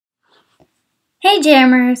Hey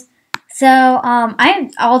Jammers! So, I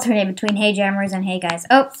alternate between Hey Jammers and Hey Guys.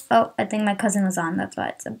 Oh, I think my cousin was on, that's why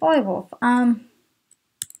it's a boy wolf.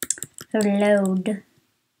 So load.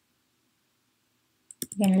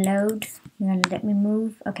 You're gonna load? You're gonna let me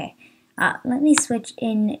move? Okay. Let me switch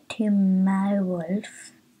into my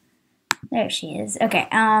wolf. There she is. Okay,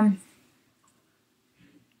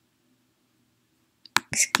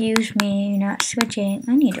 excuse me, not switching.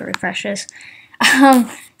 I need to refresh this.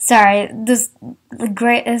 Sorry, this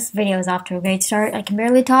video is off to a great start. I can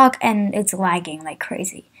barely talk, and it's lagging like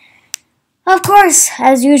crazy. Of course,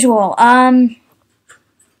 as usual. I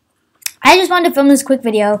just wanted to film this quick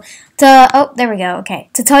video to, oh, there we go, okay,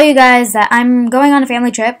 to tell you guys that I'm going on a family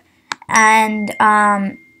trip, and,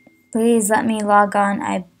 please let me log on,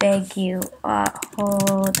 I beg you.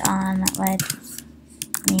 Hold on, let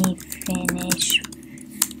me finish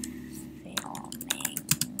filming.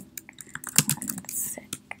 1 sec.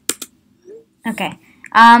 Okay,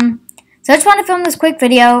 so I just want to film this quick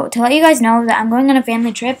video to let you guys know that I'm going on a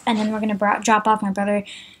family trip, and then we're going to drop off my brother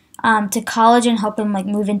to college and help him like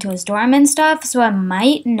move into his dorm and stuff. So I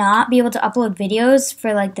might not be able to upload videos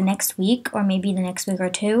for like the next week or maybe the next week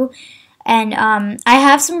or two. And I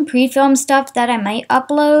have some pre-filmed stuff that I might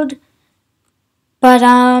upload, but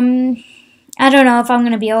I don't know if I'm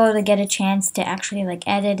gonna be able to get a chance to actually like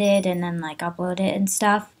edit it and then like upload it and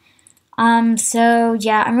stuff. So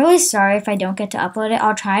yeah, I'm really sorry if I don't get to upload it.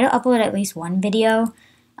 I'll try to upload at least one video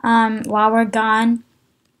while we're gone,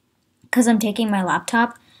 because I'm taking my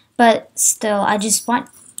laptop. But still, I just want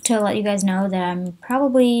to let you guys know that I'm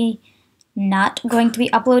probably not going to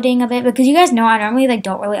be uploading a bit, because you guys know I normally like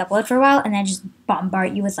don't really upload for a while and then just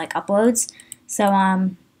bombard you with like uploads.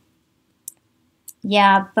 So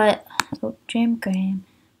yeah, but oh, Jim Graham,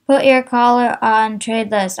 put your collar on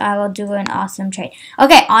trade list. I will do an awesome trade.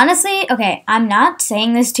 Okay, honestly, okay, I'm not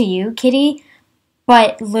saying this to you, Kitty,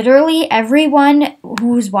 but literally everyone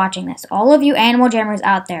who's watching this, all of you animal jammers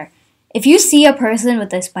out there, if you see a person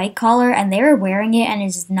with a spike collar and they're wearing it and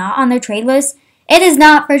it's not on their trade list, it is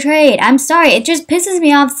not for trade. I'm sorry. It just pisses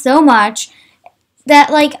me off so much that,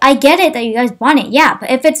 like, I get it that you guys want it. Yeah,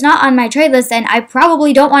 but if it's not on my trade list, then I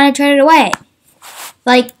probably don't want to trade it away.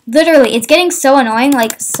 Like, literally, it's getting so annoying.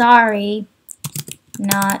 Like, sorry,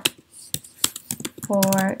 not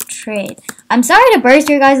for trade. I'm sorry to burst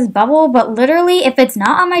your guys' bubble, but literally, if it's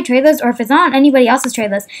not on my trade list or if it's not on anybody else's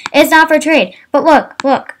trade list, it's not for trade. But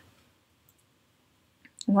look.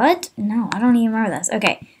 What? No, I don't even remember this.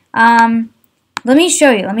 Okay. Let me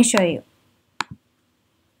show you.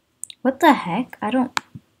 What the heck? I don't.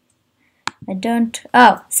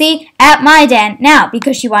 Oh, see? At my den. Now,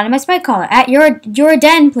 because she wanted my spike collar. At your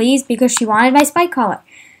den, please, because she wanted my spike collar.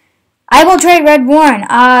 I will trade Red Warren.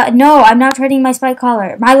 No, I'm not trading my spike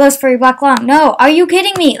collar. Milo's Furry Black Long. No, are you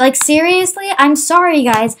kidding me? Like, seriously? I'm sorry,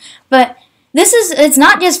 guys, but it's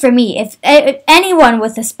not just for me. If anyone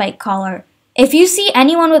with a spike collar, if you see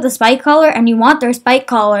anyone with a spike collar and you want their spike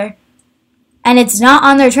collar and it's not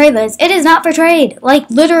on their trade list, it is not for trade. Like,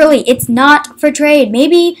 literally, it's not for trade.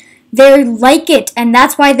 Maybe they like it and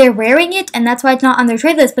that's why they're wearing it and that's why it's not on their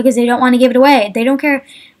trade list, because they don't want to give it away. They don't care.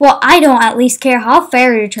 Well, I don't at least care how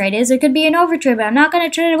fair your trade is. It could be an overtrade, but I'm not going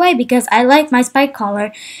to trade it away because I like my spike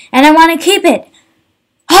collar and I want to keep it.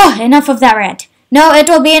 Oh, enough of that rant. No, it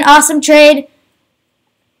will be an awesome trade.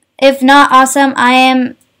 If not awesome, I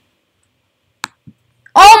am...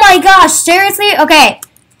 Oh my gosh, seriously? Okay.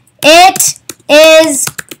 It is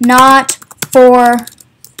not for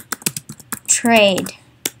trade.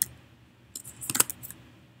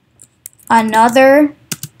 Another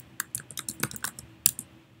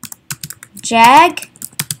jag,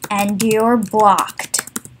 and you're blocked.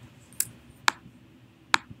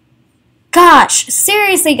 Gosh,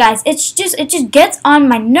 seriously, guys, it just gets on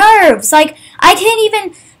my nerves. Like, I can't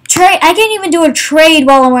even do a trade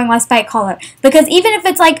while I'm wearing my spike collar, because even if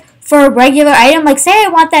it's like for a regular item, like say I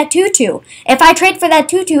want that tutu, if I trade for that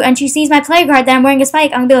tutu and she sees my play card that I'm wearing a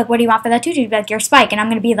spike, I'm gonna be like, what do you want for that tutu? She'd be like, your spike, and I'm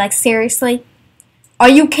gonna be like, seriously? Are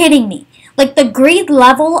you kidding me? Like, the greed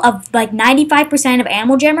level of like 95% of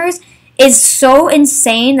animal jammers is so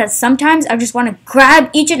insane that sometimes I just want to grab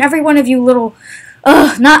each and every one of you little,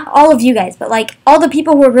 not all of you guys, but like all the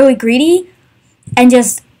people who are really greedy and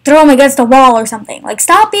just throw them against a wall or something. Like,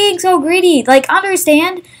 stop being so greedy. Like,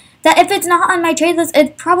 understand that if it's not on my trade list,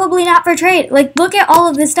 it's probably not for trade. Like, look at all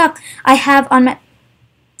of this stuff I have on my...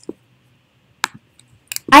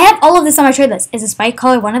 I have all of this on my trade list. Is a spike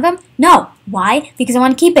collar one of them? No. Why? Because I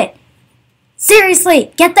want to keep it.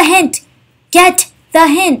 Seriously, get the hint. Get the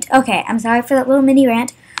hint. Okay, I'm sorry for that little mini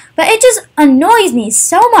rant, but it just annoys me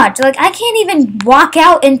so much. Like, I can't even walk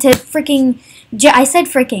out into freaking... I said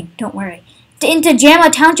freaking, don't worry. into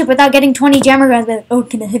Jamma Township without getting 20 Jammer guys. Like, oh,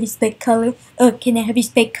 can I have your spike color? Oh, can I have your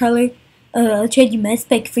spike color? I'll trade you my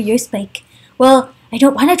spike for your spike. Well, I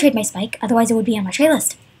don't want to trade my spike, otherwise it would be on my trade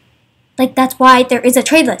list. Like, that's why there is a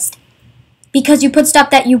trade list. Because you put stuff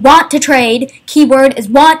that you want to trade, keyword is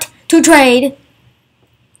want to trade,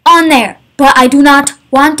 on there. But I do not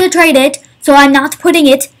want to trade it, so I'm not putting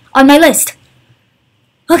it on my list.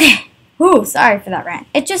 Okay. Ooh, sorry for that rant.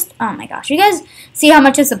 It just, oh my gosh. You guys see how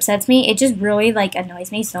much this upsets me? It just really, like,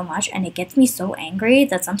 annoys me so much, and it gets me so angry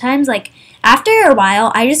that sometimes, like, after a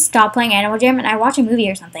while, I just stop playing Animal Jam and I watch a movie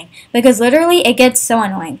or something. Because literally, it gets so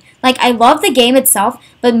annoying. Like, I love the game itself,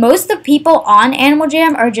 but most of the people on Animal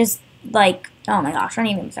Jam are just, like, oh my gosh, don't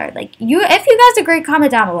even start. Like, if you guys agree,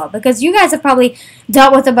 comment down below, because you guys have probably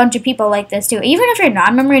dealt with a bunch of people like this too. Even if you're not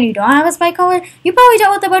a member and you don't have a spike color, you probably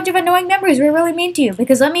dealt with a bunch of annoying members who are really mean to you.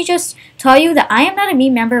 Because let me just tell you that I am not a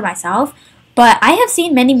mean member myself, but I have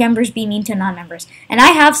seen many members be mean to non-members, and I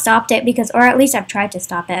have stopped it because, or at least I've tried to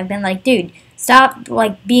stop it. I've been like, dude, stop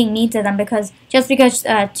like being mean to them because just because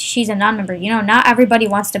she's a non-member, you know, not everybody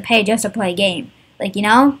wants to pay just to play a game, like, you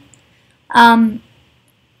know.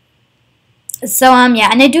 Yeah,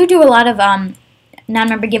 and I do a lot of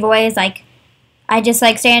non-member giveaways. Like, I just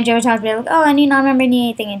like stay on Joe Talk, be like, oh, I need non-member, need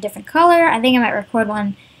anything in a different color. I think I might record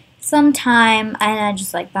one sometime, and I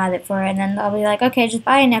just like buy it for it, and then I'll be like, okay, just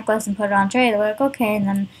buy a necklace and put it on trade. They're like, okay, and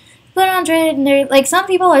then put it on trade, and they're like, some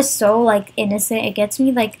people are so like innocent. It gets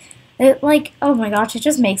me like, oh my gosh, it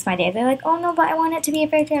just makes my day. They're like, oh no, but I want it to be a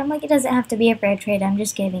fair trade. I'm like, it doesn't have to be a fair trade. I'm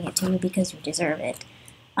just giving it to you because you deserve it.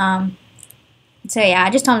 So yeah, I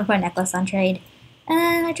just told them to put a necklace on trade,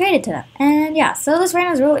 and I traded to them. And yeah, so this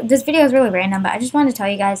video is really random, but I just wanted to tell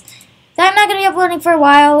you guys that I'm not going to be uploading for a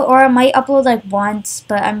while, or I might upload like once,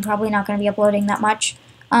 but I'm probably not going to be uploading that much,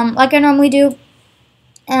 like I normally do.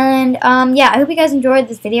 And yeah, I hope you guys enjoyed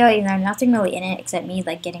this video, even though nothing really in it except me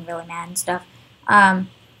like getting really mad and stuff. Yeah,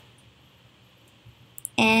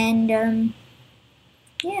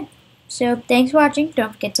 so thanks for watching.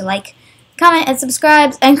 Don't forget to like, comment, and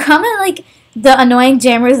subscribe, and comment like the annoying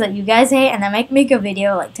jammers that you guys hate, and then make a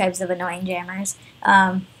video like types of annoying jammers.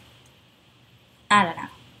 I don't know.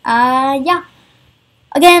 Yeah.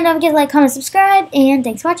 Again, don't forget to like, comment, subscribe, and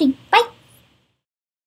thanks for watching.